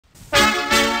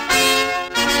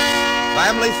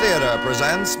Family Theater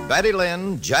presents Betty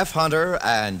Lynn, Jeff Hunter,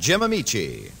 and Jim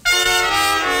Amici.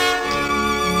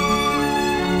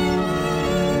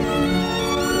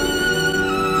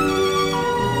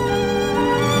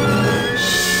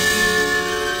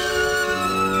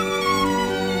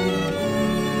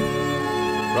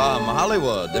 From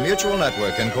Hollywood, the Mutual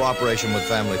Network, in cooperation with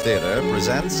Family Theater,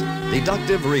 presents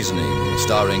Deductive Reasoning,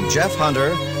 starring Jeff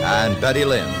Hunter and Betty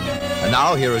Lynn. And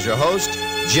now, here is your host,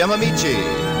 Jim Amici.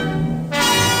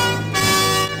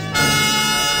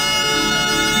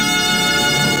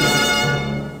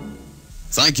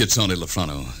 Thank you, Tony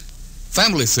Lafrano.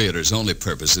 Family Theater's only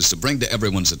purpose is to bring to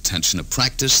everyone's attention a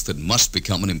practice that must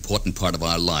become an important part of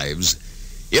our lives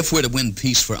if we're to win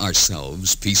peace for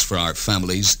ourselves, peace for our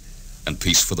families, and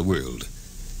peace for the world.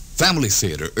 Family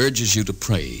Theater urges you to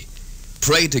pray.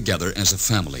 Pray together as a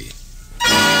family.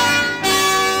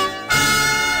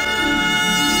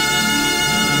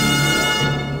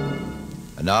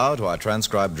 And now to our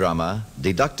transcribed drama,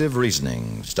 Deductive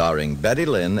Reasoning, starring Betty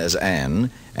Lynn as Anne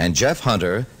and Jeff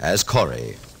Hunter as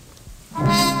Corey.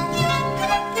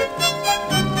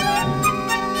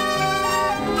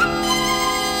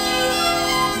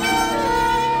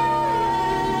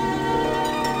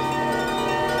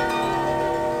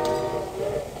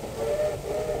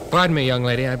 Pardon me, young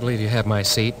lady. I believe you have my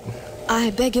seat.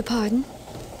 I beg your pardon?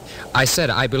 I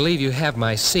said I believe you have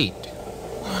my seat.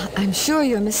 Well, I'm sure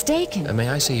you're mistaken. May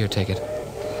I see your ticket?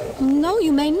 No,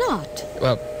 you may not.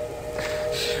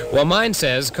 Well, mine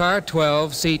says car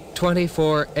 12, seat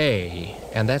 24A,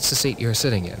 and that's the seat you're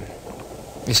sitting in.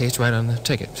 You see, it's right on the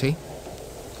ticket, see?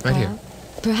 Right here.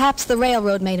 Perhaps the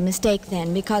railroad made a mistake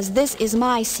then, because this is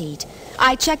my seat.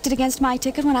 I checked it against my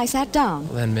ticket when I sat down.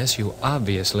 Well, then, miss, you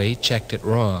obviously checked it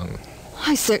wrong.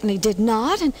 I certainly did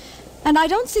not, and I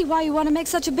don't see why you want to make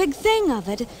such a big thing of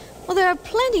it. Well, there are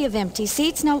plenty of empty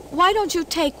seats. Now, why don't you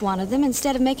take one of them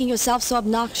instead of making yourself so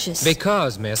obnoxious?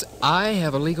 Because, miss, I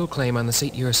have a legal claim on the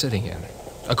seat you're sitting in,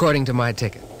 according to my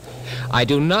ticket. I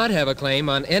do not have a claim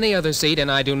on any other seat,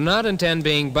 and I do not intend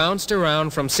being bounced around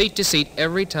from seat to seat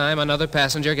every time another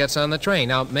passenger gets on the train.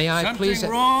 Now, may I please...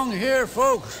 Something wrong here,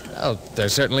 folks? Oh, there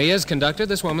certainly is, conductor.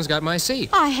 This woman's got my seat.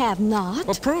 I have not.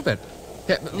 Well, prove it.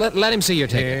 Here, let him see your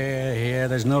ticket. Here,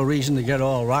 there's no reason to get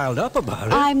all riled up about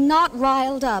it. I'm not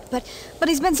riled up, but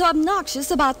he's been so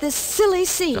obnoxious about this silly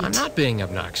seat. I'm not being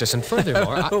obnoxious, and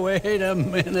furthermore... Wait a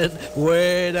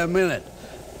minute.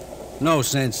 No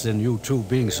sense in you two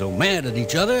being so mad at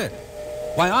each other.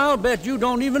 Why, I'll bet you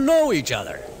don't even know each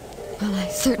other. Well, I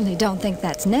certainly don't think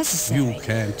that's necessary. You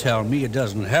can't tell me it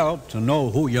doesn't help to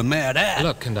know who you're mad at.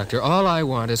 Look, conductor, all I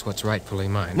want is what's rightfully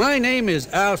mine. My name is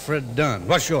Alfred Dunn.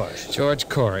 What's yours? George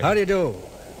Corey. How do you do?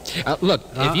 Look,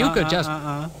 if you could just...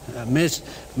 Miss,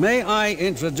 may I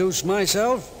introduce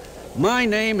myself? My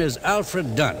name is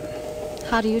Alfred Dunn.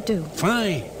 How do you do?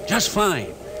 Fine, just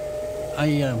fine.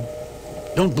 I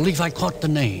don't believe I caught the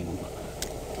name.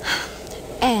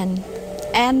 Anne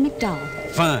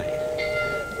McDowell. Fine.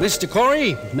 Mr.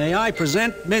 Corey, may I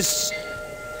present Miss...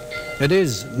 It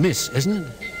is Miss, isn't it?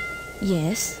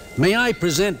 Yes. May I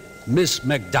present Miss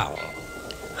McDowell?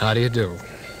 How do you do?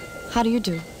 How do you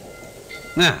do?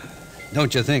 Now,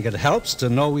 don't you think it helps to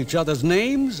know each other's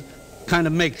names? Kind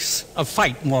of makes a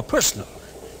fight more personal.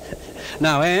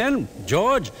 Now, Anne,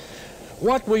 George,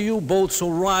 what were you both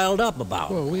so riled up about?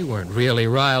 Well, we weren't really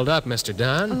riled up, Mr.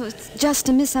 Dunn. Oh, it's just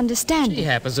a misunderstanding. She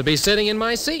happens to be sitting in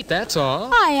my seat, that's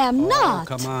all. I am not.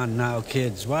 Oh, come on now,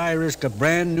 kids. Why risk a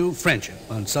brand new friendship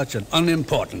on such an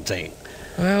unimportant thing?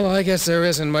 Well, I guess there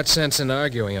isn't much sense in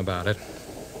arguing about it.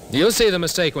 You'll see the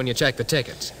mistake when you check the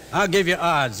tickets. I'll give you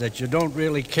odds that you don't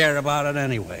really care about it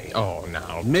anyway. Oh,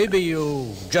 now. Maybe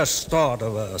you just thought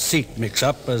of a seat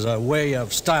mix-up as a way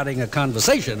of starting a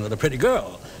conversation with a pretty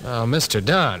girl. Oh, Mr.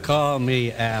 Dunn. Call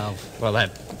me Al. Well,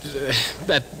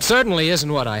 that certainly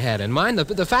isn't what I had in mind.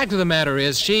 The fact of the matter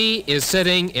is she is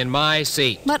sitting in my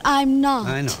seat. But I'm not.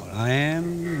 I know. I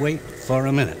am. Wait for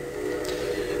a minute.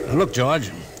 Now, look,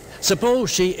 George,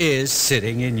 suppose she is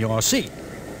sitting in your seat.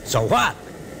 So what?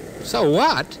 So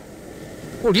what?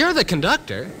 Well, you're the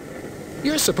conductor.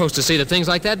 You're supposed to see that things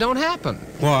like that don't happen.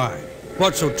 Why?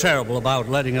 What's so terrible about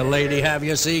letting a lady have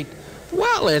your seat?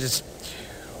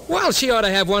 Well, she ought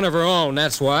to have one of her own,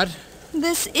 that's what.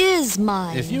 This is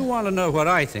mine. If you want to know what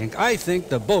I think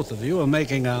that both of you are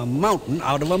making a mountain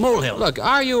out of a molehill. Look,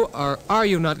 are you or are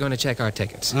you not going to check our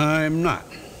tickets? I'm not.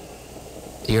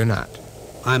 You're not.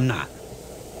 I'm not.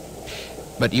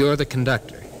 But you're the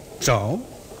conductor. So?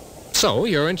 So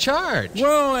you're in charge.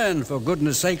 Well, then, for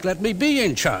goodness sake, let me be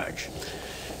in charge.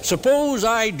 Suppose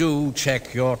I do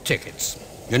check your tickets.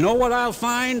 You know what I'll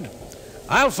find?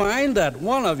 I'll find that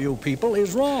one of you people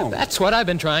is wrong. That's what I've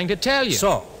been trying to tell you.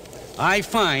 So, I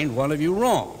find one of you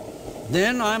wrong.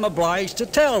 Then I'm obliged to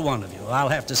tell one of you. I'll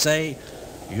have to say,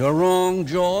 you're wrong,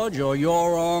 George, or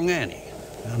you're wrong, Annie.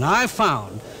 And I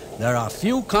found there are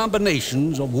few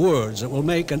combinations of words that will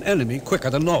make an enemy quicker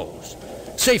than those.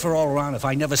 Safer all around if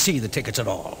I never see the tickets at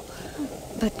all.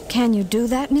 But can you do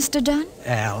that, Mr. Dunn?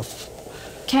 Alf,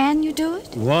 Can you do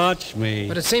it? watch me.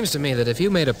 But it seems to me that if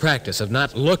you made a practice of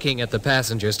not looking at the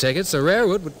passengers' tickets, the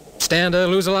railroad would stand to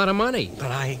lose a lot of money.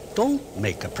 But I don't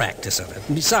make a practice of it.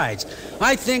 And besides,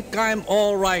 I think I'm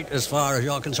all right as far as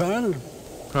you're concerned.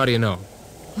 How do you know?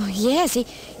 Oh, yes,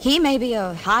 he may be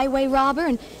a highway robber,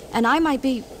 and I might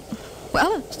be,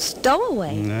 well, a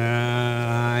stowaway.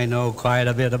 I know quite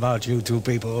a bit about you two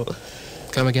people.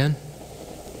 Come again?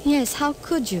 Yes, how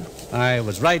could you? I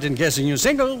was right in guessing you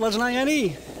single, wasn't I,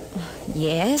 Annie?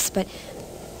 Yes, but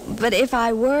if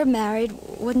I were married,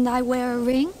 wouldn't I wear a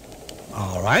ring?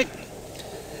 All right.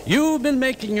 You've been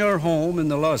making your home in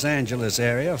the Los Angeles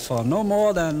area for no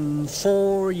more than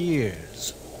 4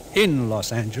 years. In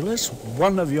Los Angeles,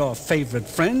 one of your favorite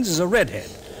friends is a redhead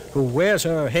who wears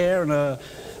her hair in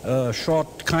a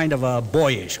short, kind of a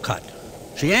boyish cut.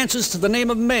 She answers to the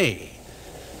name of May.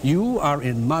 You are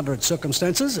in moderate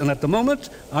circumstances and at the moment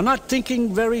are not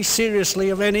thinking very seriously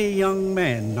of any young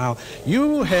man. Now,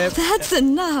 you have... That's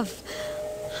enough.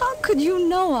 How could you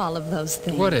know all of those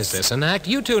things? What is this, an act?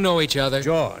 You two know each other.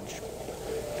 George,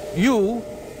 you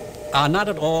are not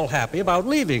at all happy about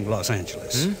leaving Los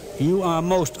Angeles. You are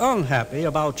most unhappy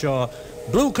about your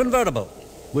blue convertible,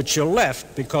 which you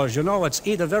left because you know it's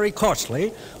either very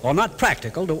costly or not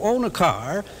practical to own a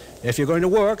car if you're going to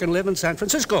work and live in San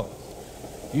Francisco.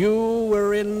 You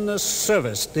were in the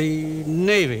service, the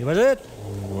Navy, was it?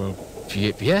 Well,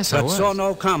 yes, I But was. saw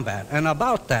no combat. And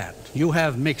about that, you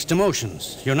have mixed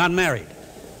emotions. You're not married,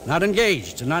 not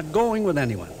engaged, and not going with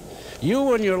anyone.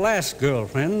 You and your last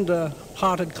girlfriend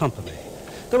parted company.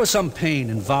 There was some pain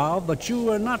involved, but you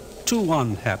were not too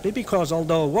unhappy because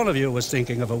although one of you was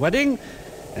thinking of a wedding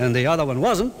and the other one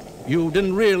wasn't, you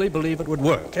didn't really believe it would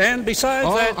work. And besides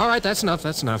that... All right, that's enough.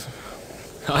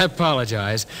 I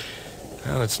apologize.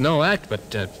 Well, it's no act, but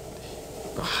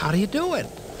how do you do it?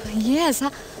 Yes,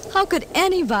 how could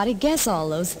anybody guess all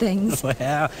those things?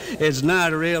 Well, it's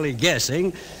not really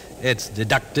guessing. It's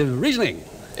deductive reasoning.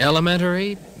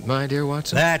 Elementary, my dear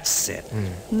Watson? That's it.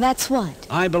 That's what?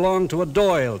 I belong to a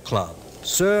Doyle Club.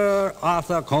 Sir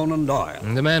Arthur Conan Doyle.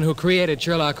 The man who created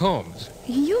Sherlock Holmes.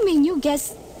 You mean you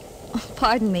guess,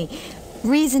 pardon me,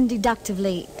 reason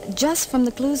deductively just from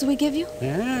the clues we give you?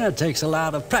 Yeah, it takes a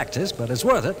lot of practice, but it's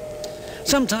worth it.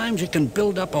 Sometimes you can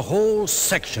build up a whole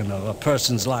section of a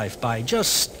person's life by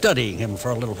just studying him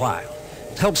for a little while.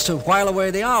 It helps to while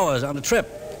away the hours on a trip.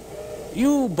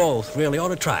 You both really ought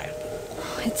to try it.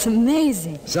 It's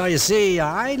amazing. So you see,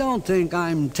 I don't think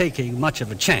I'm taking much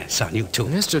of a chance on you two.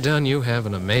 Mr. Dunn, you have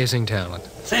an amazing talent.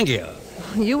 Thank you.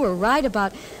 You were right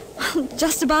about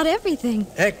just about everything.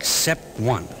 Except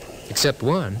one. Except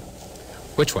one.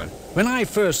 Which one? When I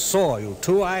first saw you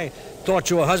two, I thought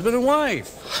you were husband and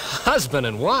wife. Husband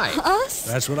and wife. Us?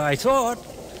 That's what I thought.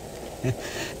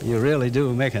 You really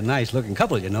do make a nice-looking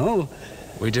couple, you know.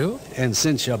 We do? And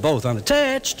since you're both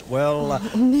unattached, well...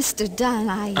 Mr. Dunn,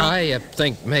 I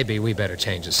think maybe we better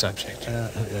change the subject.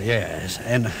 yes,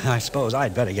 and I suppose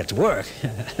I'd better get to work.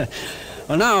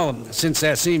 Well, now, since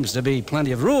there seems to be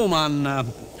plenty of room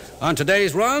on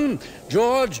today's run,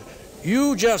 George,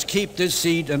 you just keep this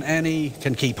seat and Annie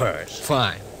can keep hers.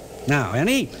 Fine. Now,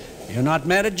 Annie, you're not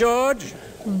mad at George?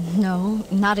 No,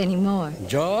 not anymore.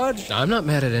 George? I'm not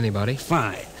mad at anybody.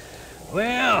 Fine.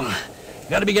 Well,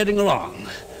 gotta be getting along.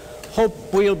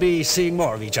 Hope we'll be seeing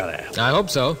more of each other. I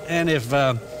hope so. And if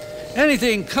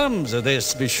anything comes of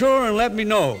this, be sure and let me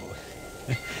know.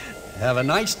 Have a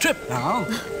nice trip now.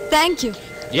 Thank you.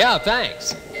 Yeah,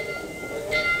 thanks.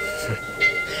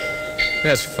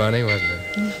 That's funny, wasn't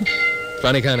it?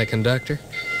 Funny kind of conductor.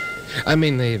 I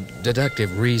mean, the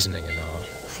deductive reasoning and all.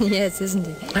 Yes, isn't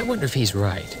it? I wonder if he's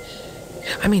right.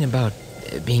 I mean, about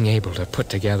being able to put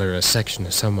together a section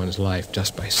of someone's life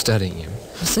just by studying him.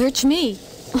 Search me.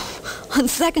 On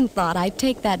second thought, I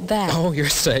take that back. Oh, you're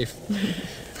safe.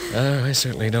 I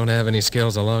certainly don't have any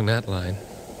skills along that line.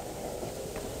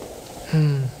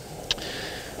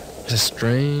 He's a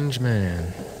strange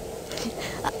man.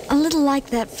 A little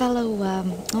like that fellow,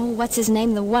 what's his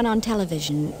name? The one on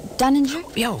television.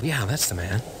 Dunninger? Yeah, that's the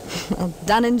man. Well,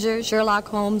 Dunninger, Sherlock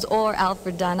Holmes, or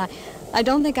Alfred Dunn. I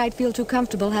don't think I'd feel too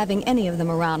comfortable having any of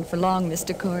them around for long,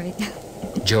 Mr. Corey.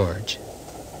 George.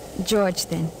 George,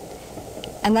 then.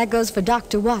 And that goes for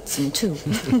Dr. Watson, too.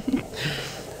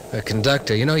 A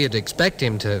conductor. You know, you'd expect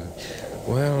him to,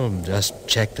 well, just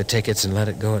check the tickets and let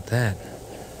it go at that.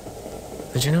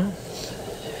 But you know,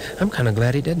 I'm kind of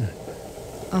glad he didn't.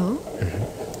 Oh?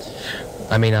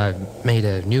 Mm-hmm. I mean, I've made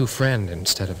a new friend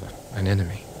instead of an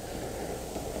enemy.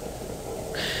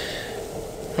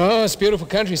 Oh, it's beautiful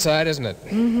countryside, isn't it?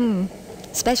 Mm-hmm.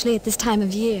 Especially at this time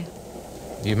of year.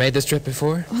 You made this trip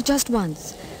before? Well, just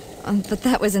once. But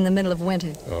that was in the middle of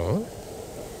winter. Oh?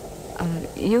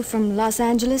 You from Los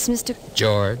Angeles, Mr.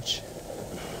 George.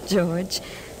 George.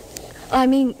 I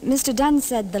mean, Mr. Dunn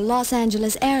said the Los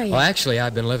Angeles area. Well, actually,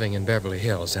 I've been living in Beverly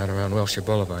Hills, down around Wilshire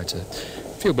Boulevard. It's a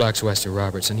few blocks west of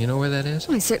Robertson. You know where that is?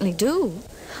 I certainly do.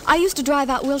 I used to drive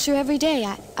out Wilshire every day.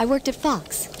 I worked at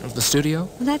Fox. Of the studio?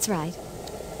 Well, that's right.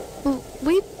 Well,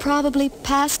 we probably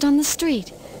passed on the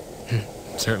street.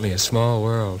 Certainly a small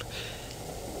world.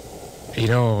 You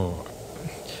know,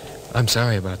 I'm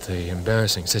sorry about the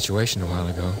embarrassing situation a while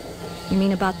ago. You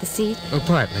mean about the seat? Well,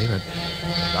 partly, but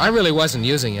I really wasn't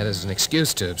using it as an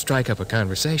excuse to strike up a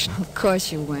conversation. Of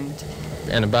course you weren't.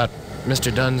 And about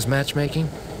Mr. Dunn's matchmaking?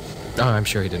 Oh, I'm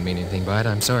sure he didn't mean anything by it.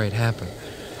 I'm sorry it happened.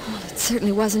 Well, it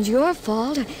certainly wasn't your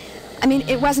fault. I mean,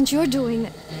 it wasn't your doing.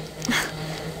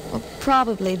 Well,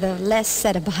 probably the less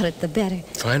said about it, the better.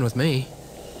 Fine with me.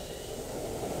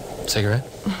 Cigarette?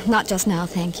 Not just now,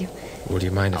 thank you. Would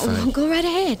you mind if I... Go right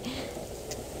ahead.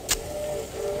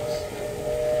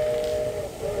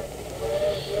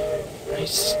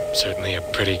 She's certainly a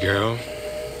pretty girl.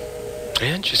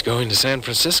 And she's going to San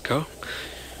Francisco.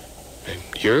 And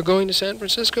you're going to San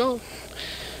Francisco?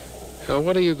 Well,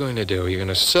 what are you going to do? You're going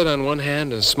to sit on one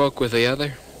hand and smoke with the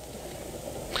other?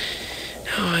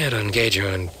 Oh, I ought to engage her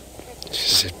in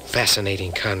just a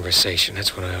fascinating conversation.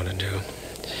 That's what I ought to do.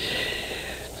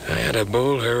 I ought to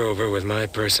bowl her over with my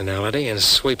personality and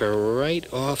sweep her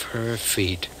right off her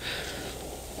feet.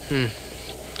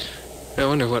 I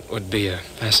wonder what would be a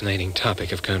fascinating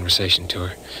topic of conversation to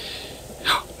her.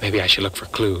 Oh, maybe I should look for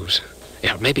clues.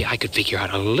 Yeah, maybe I could figure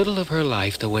out a little of her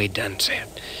life the way Dunn said.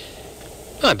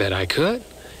 I bet I could.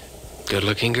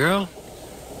 Good-looking girl.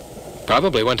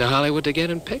 Probably went to Hollywood to get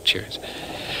in pictures.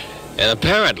 And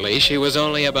apparently she was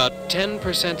only about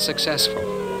 10% successful.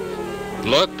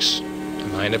 Looks, a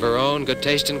mind of her own, good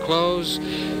taste in clothes,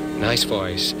 nice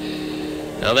voice.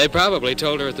 Now, they probably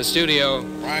told her at the studio...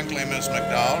 Frankly, Miss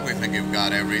McDowell, we think you've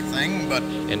got everything, but...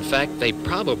 In fact, they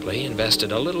probably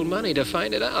invested a little money to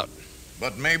find it out.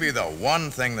 But maybe the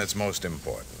one thing that's most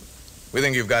important. We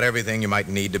think you've got everything you might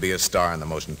need to be a star in the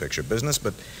motion picture business,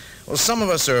 but, well, some of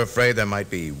us are afraid there might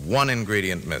be one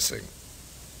ingredient missing.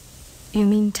 You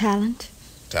mean talent?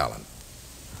 Talent.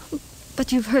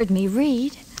 But you've heard me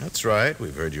read. That's right.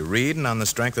 We've heard you read, and on the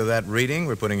strength of that reading,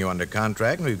 we're putting you under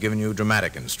contract, and we've given you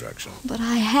dramatic instruction. But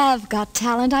I have got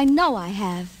talent. I know I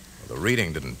have. Well, the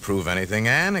reading didn't prove anything,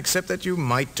 Anne, except that you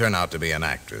might turn out to be an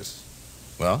actress.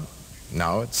 Well,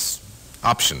 now it's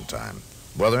option time.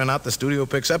 Whether or not the studio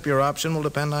picks up your option will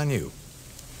depend on you.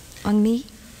 On me?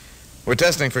 We're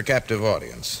testing for captive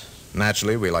audience.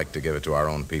 Naturally, we like to give it to our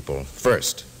own people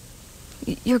first.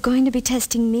 You're going to be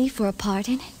testing me for a part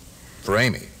in it? For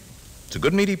Amy. It's a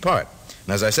good, meaty part.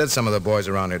 And as I said, some of the boys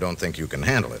around here don't think you can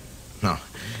handle it. No,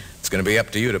 it's going to be up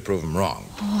to you to prove them wrong.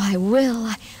 Oh, I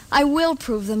will. I will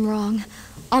prove them wrong.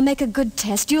 I'll make a good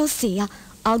test. You'll see.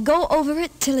 I'll go over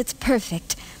it till it's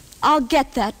perfect. I'll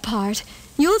get that part.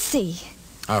 You'll see.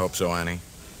 I hope so, Annie.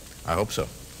 I hope so.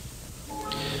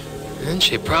 And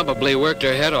she probably worked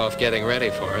her head off getting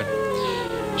ready for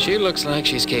it. She looks like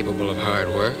she's capable of hard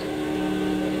work.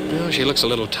 Well, she looks a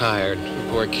little tired,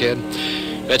 poor kid.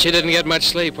 Bet she didn't get much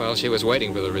sleep while she was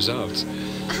waiting for the results.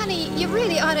 Honey, you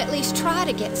really ought to at least try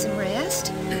to get some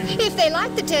rest. If they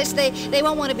like the test, they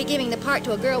won't want to be giving the part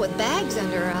to a girl with bags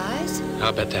under her eyes.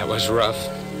 I'll bet that was rough.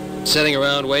 Sitting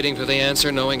around waiting for the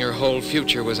answer, knowing her whole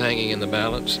future was hanging in the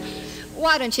balance.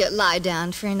 Why don't you lie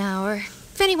down for an hour?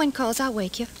 If anyone calls, I'll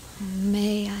wake you.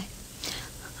 May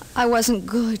I wasn't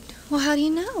good. Well, how do you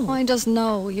know? Oh, I just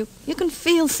know. You can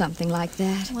feel something like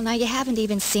that. Well, now, you haven't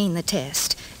even seen the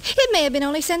test. It may have been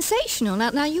only sensational.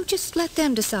 Now you just let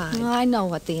them decide. Well, I know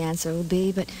what the answer will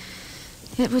be, but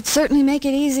it would certainly make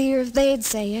it easier if they'd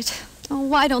say it. Oh,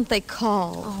 why don't they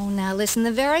call? Oh, now, listen,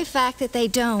 the very fact that they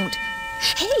don't.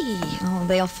 Hey! Oh,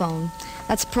 they'll phone.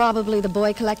 That's probably the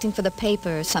boy collecting for the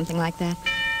paper or something like that.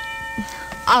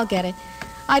 I'll get it.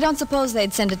 I don't suppose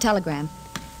they'd send a telegram.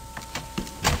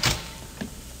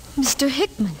 Mr.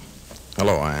 Hickman.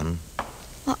 Hello, Anne.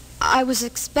 Well, I was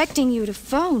expecting you to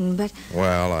phone, but...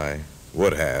 Well, I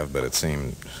would have, but it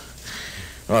seemed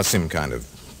kind of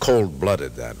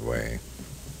cold-blooded that way.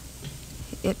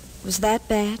 It was that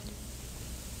bad?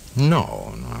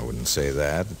 No, I wouldn't say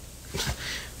that.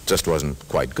 just wasn't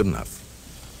quite good enough.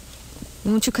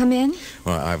 Won't you come in?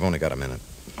 Well, I've only got a minute.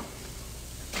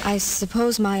 I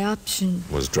suppose my option...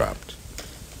 Was dropped.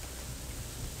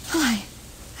 Well,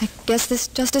 I guess this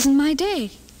just isn't my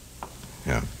day.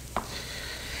 Yeah.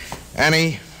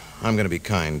 Annie, I'm going to be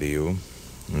kind to you.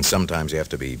 And sometimes you have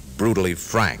to be brutally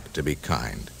frank to be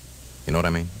kind. You know what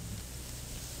I mean?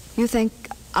 You think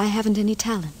I haven't any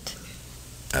talent?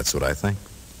 That's what I think.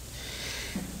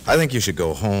 I think you should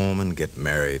go home and get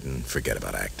married and forget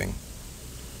about acting.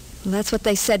 Well, that's what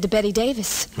they said to Betty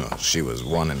Davis. Well, she was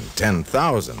 1 in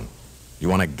 10,000. You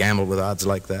want to gamble with odds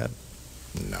like that?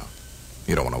 No.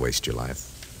 You don't want to waste your life.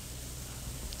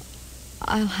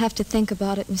 I'll have to think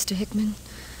about it, Mr. Hickman.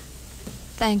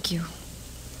 Thank you.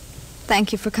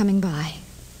 Thank you for coming by.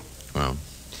 Well,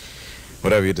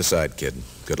 whatever you decide, kid.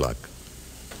 Good luck.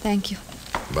 Thank you.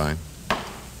 Bye.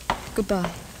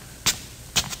 Goodbye.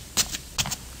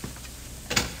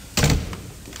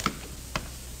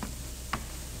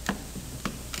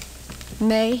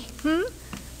 May?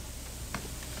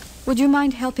 Would you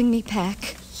mind helping me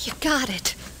pack? You got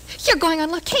it. You're going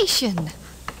on location.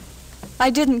 I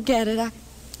didn't get it.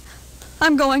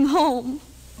 I'm going home.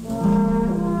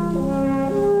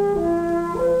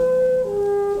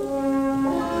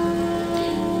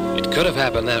 It could have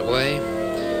happened that way.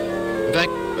 In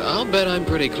fact, I'll bet I'm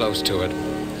pretty close to it.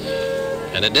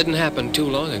 And it didn't happen too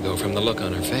long ago from the look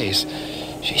on her face.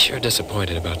 She's sure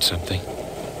disappointed about something.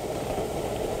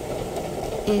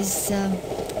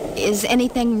 Is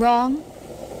anything wrong?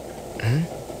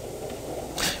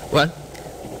 What?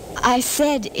 I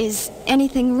said, is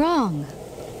anything wrong?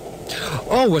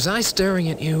 Oh, was I staring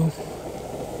at you?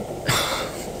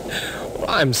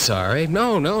 I'm sorry.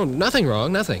 No, nothing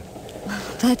wrong, nothing.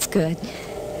 That's good.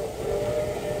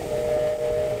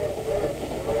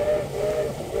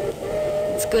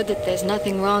 It's good that there's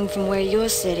nothing wrong from where you're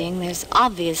sitting. There's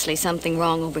obviously something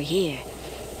wrong over here.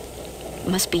 It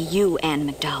must be you, Ann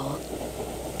McDowell.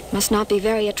 Must not be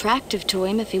very attractive to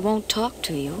him if he won't talk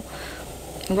to you.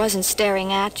 He wasn't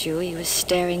staring at you, he was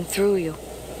staring through you.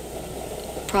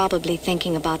 Probably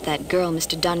thinking about that girl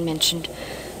Mr. Dunn mentioned,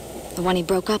 the one he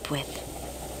broke up with.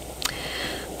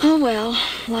 Oh, well,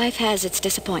 life has its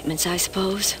disappointments, I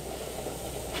suppose.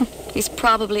 He's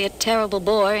probably a terrible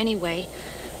bore anyway.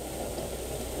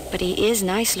 But he is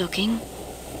nice looking.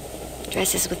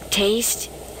 Dresses with taste.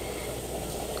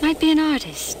 Might be an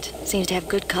artist. Seems to have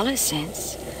good color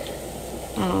sense.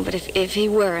 Oh, but if he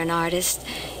were an artist,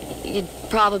 you'd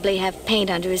probably have paint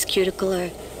under his cuticle or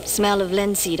smell of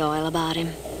linseed oil about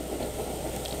him.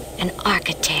 An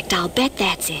architect, I'll bet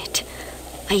that's it.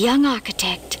 A young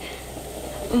architect.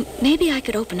 Maybe I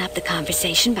could open up the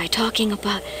conversation by talking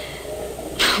about...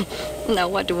 Now,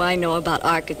 what do I know about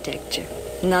architecture?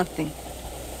 Nothing.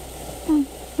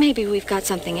 Maybe we've got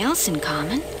something else in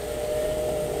common.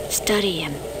 Study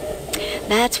him.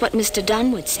 That's what Mr.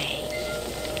 Dunn would say.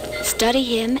 Study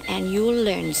him and you'll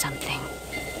learn something.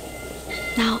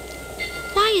 Now,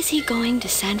 why is he going to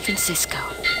San Francisco?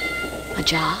 A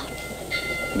job?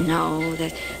 No,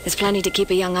 there's plenty to keep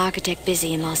a young architect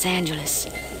busy in Los Angeles.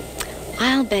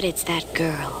 I'll bet it's that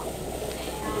girl.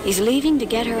 He's leaving to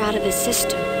get her out of his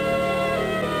system.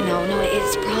 No,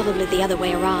 it's probably the other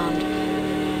way around.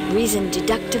 Reason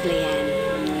deductively,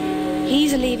 Anne.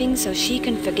 He's leaving so she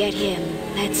can forget him.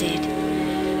 That's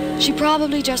it. She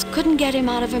probably just couldn't get him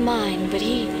out of her mind, but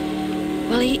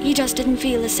he just didn't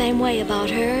feel the same way about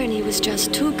her, and he was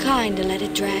just too kind to let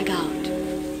it drag out.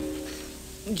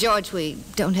 George, we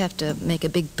don't have to make a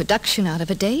big production out of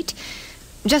a date.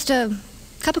 Just a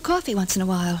cup of coffee once in a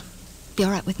while. Be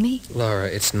all right with me? Laura,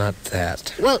 it's not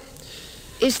that. Well,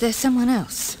 is there someone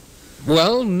else?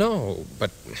 Well, no, but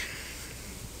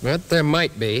there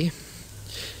might be.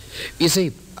 You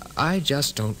see, I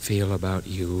just don't feel about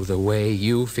you the way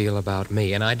you feel about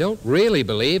me, and I don't really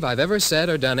believe I've ever said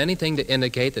or done anything to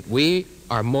indicate that we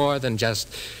are more than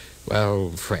just,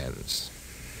 well, friends.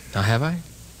 Now, have I?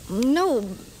 No,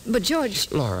 but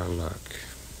George... Laura, look.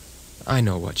 I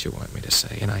know what you want me to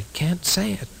say, and I can't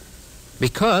say it.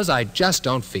 Because I just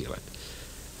don't feel it.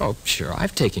 Oh, sure,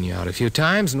 I've taken you out a few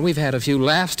times, and we've had a few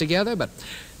laughs together, but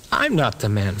I'm not the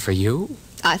man for you.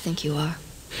 I think you are.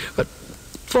 But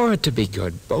for it to be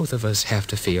good, both of us have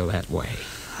to feel that way.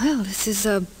 Well, this is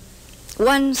a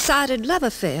one-sided love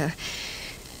affair.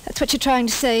 That's what you're trying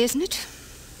to say, isn't it?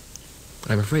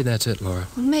 I'm afraid that's it, Laura.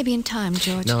 Well, maybe in time,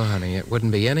 George. No, honey, it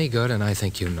wouldn't be any good, and I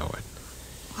think you know it.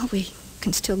 Well, we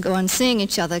can still go on seeing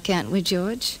each other, can't we,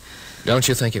 George? Don't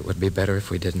you think it would be better if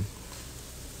we didn't?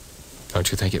 Don't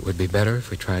you think it would be better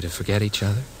if we tried to forget each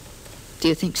other? Do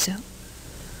you think so?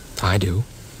 I do.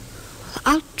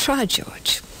 I'll try,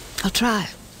 George. I'll try.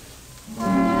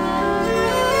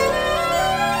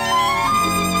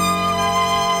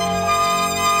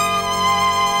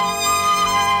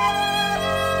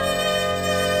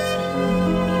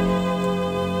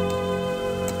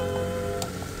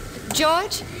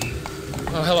 George?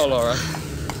 Oh, hello, Laura.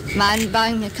 Mind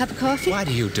buying me a cup of coffee? Why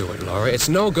do you do it, Laura? It's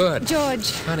no good.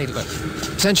 George. Honey, look.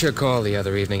 Since your call the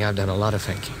other evening, I've done a lot of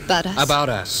thinking. About us? About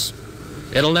us.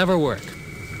 It'll never work.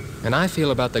 And I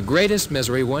feel about the greatest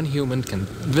misery one human can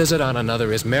visit on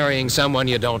another is marrying someone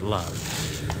you don't love.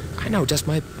 I know just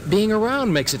my being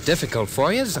around makes it difficult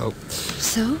for you, so...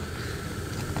 So?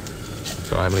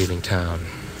 So I'm leaving town.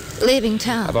 Leaving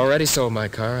town? I've already sold my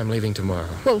car. I'm leaving tomorrow.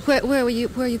 Well, where are you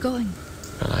going?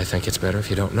 Well, I think it's better if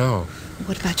you don't know.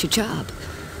 What about your job?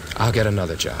 I'll get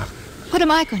another job. What am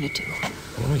I going to do?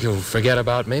 Well, you'll forget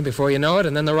about me before you know it,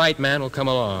 and then the right man will come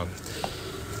along.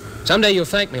 Someday you'll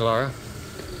thank me, Laura.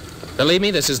 Believe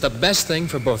me, this is the best thing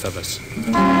for both of us.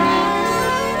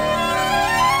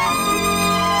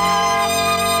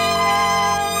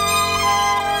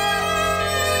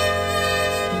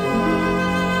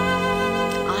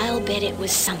 I'll bet it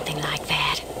was something like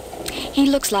that. He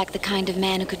looks like the kind of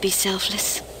man who could be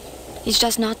selfless. He's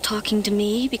just not talking to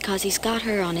me because he's got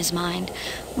her on his mind,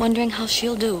 wondering how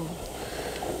she'll do.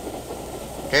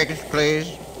 Tickets,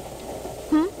 please.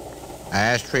 I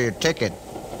asked for your ticket.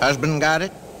 Husband got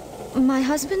it? My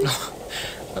husband?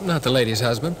 I'm not the lady's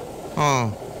husband.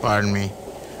 Oh, pardon me.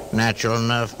 Natural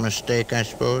enough mistake, I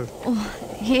suppose. Oh,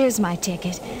 here's my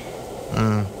ticket.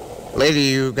 Lady,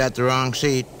 you got the wrong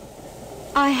seat.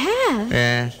 I have?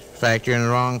 Yes. In fact, you're in the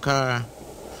wrong car.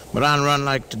 But on a run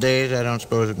like today's, I don't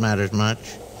suppose it matters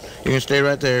much. You can stay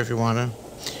right there if you want to.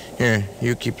 Here,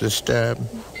 you keep the stub.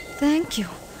 Thank you.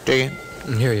 Take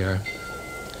it. Here you are.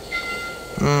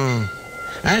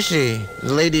 I see.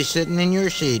 The lady's sitting in your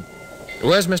seat.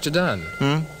 Where's Mr. Dunn?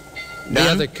 Dunn? The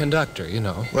other conductor, you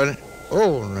know. What?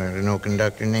 Oh, there's no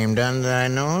conductor named Dunn that I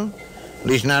know of. At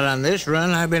least not on this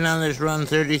run. I've been on this run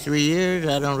 33 years.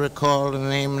 I don't recall the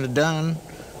name of the Dunn.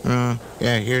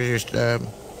 Yeah, here's your stub.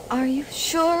 Are you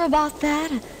sure about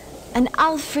that? An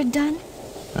Alfred Dunn?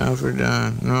 Alfred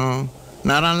Dunn? No.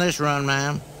 Not on this run,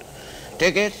 ma'am.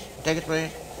 Tickets? Tickets,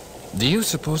 please. Do you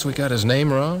suppose we got his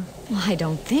name wrong? Well, I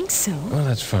don't think so. Well,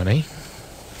 that's funny.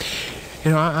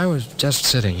 You know, I was just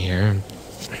sitting here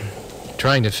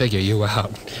trying to figure you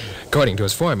out according to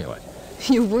his formula.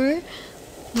 You were?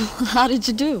 Well, how did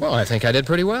you do? Well, I think I did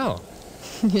pretty well.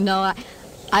 You know,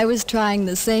 I was trying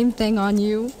the same thing on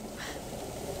you.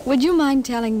 Would you mind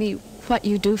telling me what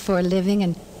you do for a living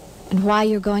and why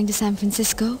you're going to San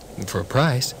Francisco? For a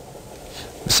price.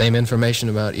 The same information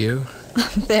about you.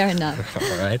 Fair enough.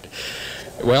 All right.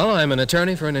 Well, I'm an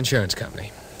attorney for an insurance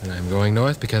company, and I'm going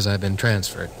north because I've been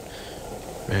transferred.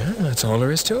 Yeah, that's all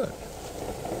there is to it.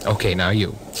 Okay, now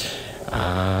you.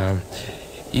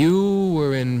 You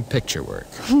were in picture work.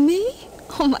 Me?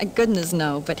 Oh, my goodness,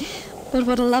 no. But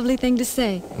what a lovely thing to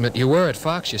say. But you were at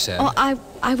Fox, you said. Oh,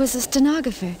 I was a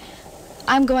stenographer.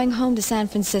 I'm going home to San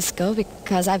Francisco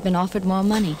because I've been offered more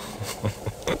money.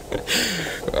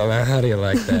 Well, now, how do you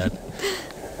like that?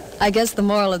 I guess the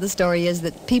moral of the story is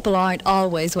that people aren't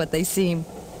always what they seem.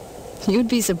 You'd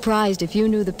be surprised if you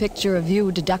knew the picture of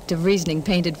you deductive reasoning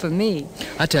painted for me.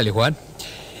 I tell you what,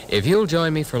 if you'll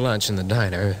join me for lunch in the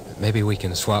diner, maybe we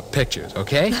can swap pictures,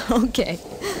 okay? Okay.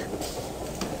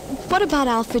 What about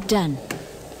Alfred Dunn?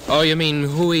 Oh, you mean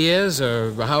who he is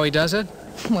or how he does it?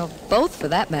 Well, both for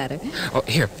that matter. Oh,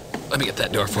 here, let me get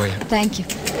that door for you. Thank you.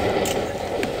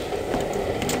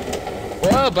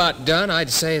 Well, about Dunn,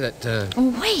 I'd say that,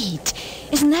 Oh, wait.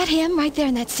 Isn't that him right there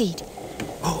in that seat?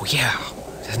 Oh, yeah.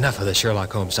 There's enough of the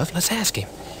Sherlock Holmes stuff. Let's ask him.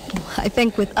 I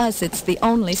think with us, it's the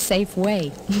only safe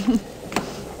way.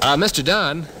 Mr.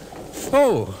 Dunn.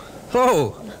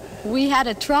 Oh. We had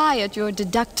a try at your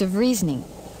deductive reasoning.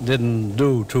 Didn't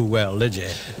do too well, did you?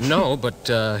 No, but,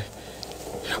 oh,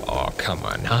 come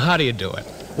on. Now, how do you do it?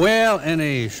 Well,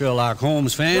 any Sherlock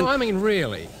Holmes fan... No, I mean,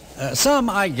 really. Some,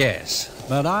 I guess.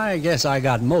 But I guess I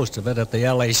got most of it at the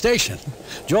L.A. station.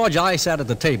 George, I sat at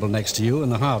the table next to you in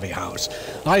the Harvey house.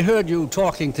 I heard you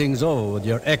talking things over with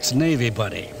your ex-Navy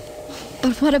buddy.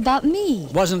 But what about me?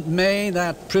 Wasn't May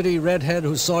that pretty redhead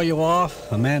who saw you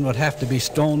off? A man would have to be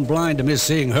stone blind to miss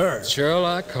seeing her.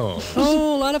 Sherlock Holmes.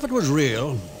 Oh, a lot of it was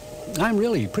real. I'm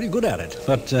really pretty good at it.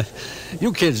 But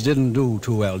you kids didn't do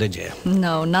too well, did you?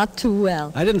 No, not too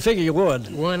well. I didn't figure you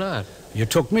would. Why not? You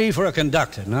took me for a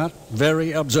conductor, not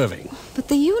very observing. But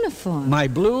the uniform. My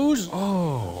blues?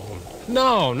 Oh,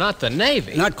 no, not the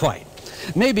Navy. Not quite.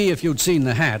 Maybe if you'd seen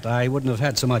the hat, I wouldn't have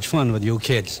had so much fun with you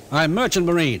kids. I'm merchant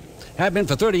marine. Have been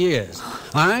for 30 years.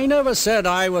 I never said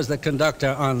I was the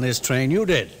conductor on this train. You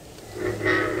did.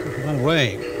 By the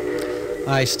way,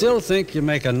 I still think you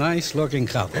make a nice-looking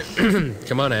couple.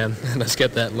 Come on, Ann. Let's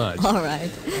get that lunch. All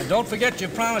right. And don't forget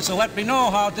your promise to let me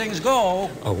know how things go.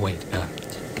 Oh, wait.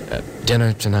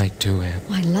 Dinner tonight, too, Ann.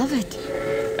 Oh, I love it.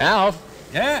 Alf.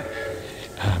 Yeah?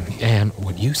 Ann,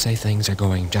 would you say things are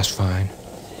going just fine?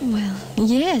 Well,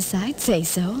 yes, I'd say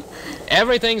so.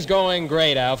 Everything's going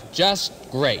great, Alf. Just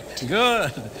great.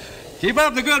 Good. Keep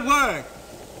up the good work.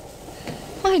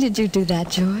 Why did you do that,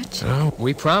 George? Oh,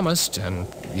 we promised, and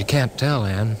you can't tell,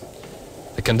 Ann.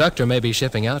 The conductor may be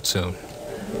shipping out soon.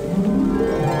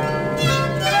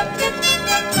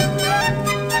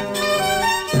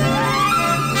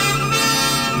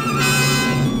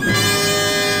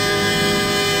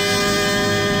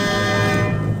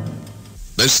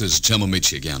 This is Jim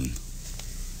Amici again.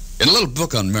 In a little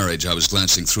book on marriage I was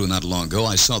glancing through not long ago,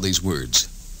 I saw these words.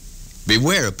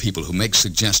 Beware of people who make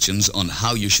suggestions on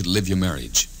how you should live your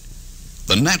marriage.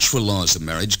 The natural laws of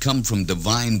marriage come from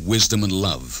divine wisdom and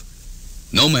love.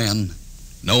 No man,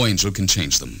 no angel can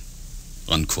change them.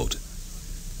 Unquote.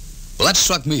 Well, that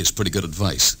struck me as pretty good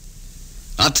advice.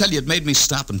 I'll tell you, it made me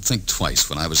stop and think twice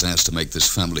when I was asked to make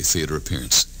this family theater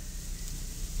appearance.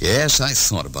 Yes, I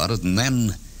thought about it, and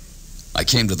then I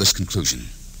came to this conclusion.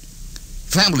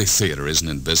 Family theater isn't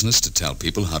in business to tell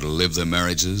people how to live their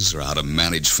marriages or how to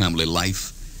manage family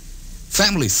life.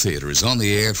 Family theater is on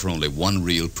the air for only one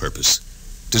real purpose,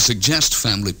 to suggest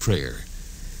family prayer,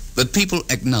 that people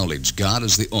acknowledge God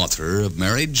as the author of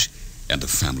marriage and of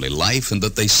family life, and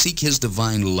that they seek His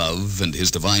divine love and His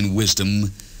divine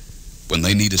wisdom when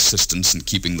they need assistance in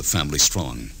keeping the family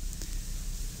strong.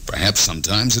 Perhaps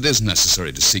sometimes it is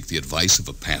necessary to seek the advice of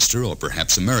a pastor or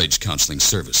perhaps a marriage counseling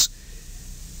service.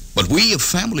 But we of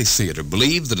Family Theater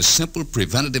believe that a simple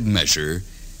preventative measure,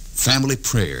 family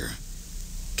prayer,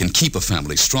 can keep a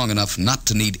family strong enough not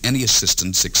to need any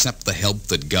assistance except the help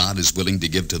that God is willing to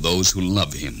give to those who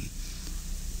love Him.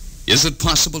 Is it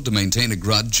possible to maintain a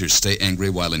grudge or stay angry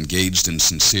while engaged in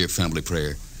sincere family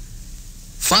prayer?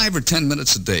 5 or 10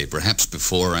 minutes a day, perhaps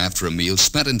before or after a meal,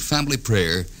 spent in family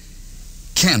prayer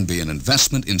can be an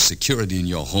investment in security in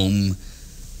your home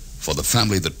for the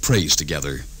family that prays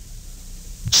together,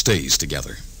 stays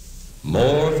together.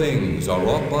 More things are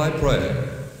wrought by prayer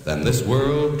than this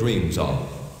world dreams of.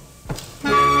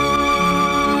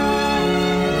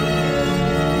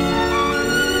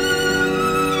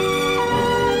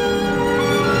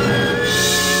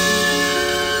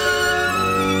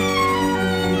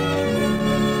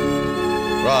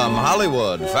 From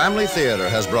Hollywood, Family Theater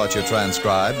has brought you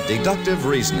transcribed Deductive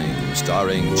Reasoning,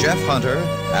 starring Jeff Hunter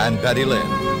and Betty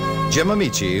Lynn. Jim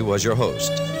Amici was your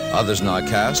host. Others in our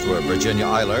cast were Virginia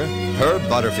Eiler, Herb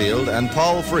Butterfield, and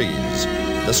Paul Frees.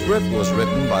 The script was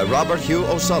written by Robert Hugh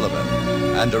O'Sullivan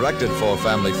and directed for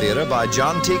Family Theater by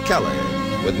John T. Kelly,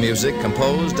 with music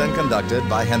composed and conducted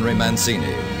by Henry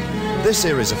Mancini. This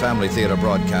series of Family Theater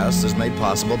broadcasts is made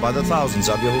possible by the thousands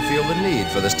of you who feel the need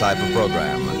for this type of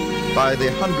program, by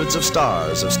the hundreds of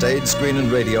stars of stage, screen,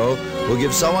 and radio who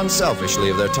give so unselfishly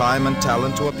of their time and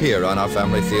talent to appear on our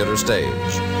Family Theater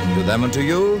stage. To them and to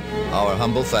you, our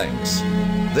humble thanks.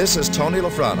 This is Tony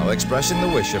Lafrano expressing the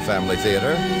wish of Family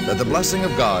Theater that the blessing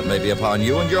of God may be upon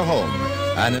you and your home,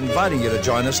 and inviting you to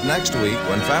join us next week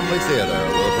when Family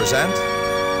Theater will present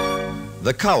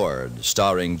The Coward,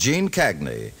 starring Gene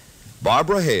Cagney.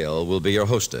 Barbara Hale will be your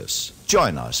hostess.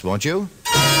 Join us, won't you?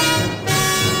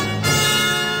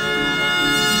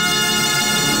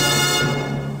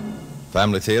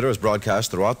 Family Theater is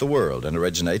broadcast throughout the world and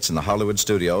originates in the Hollywood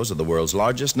studios of the world's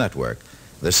largest network.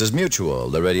 This is Mutual,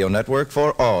 the radio network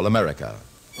for all America.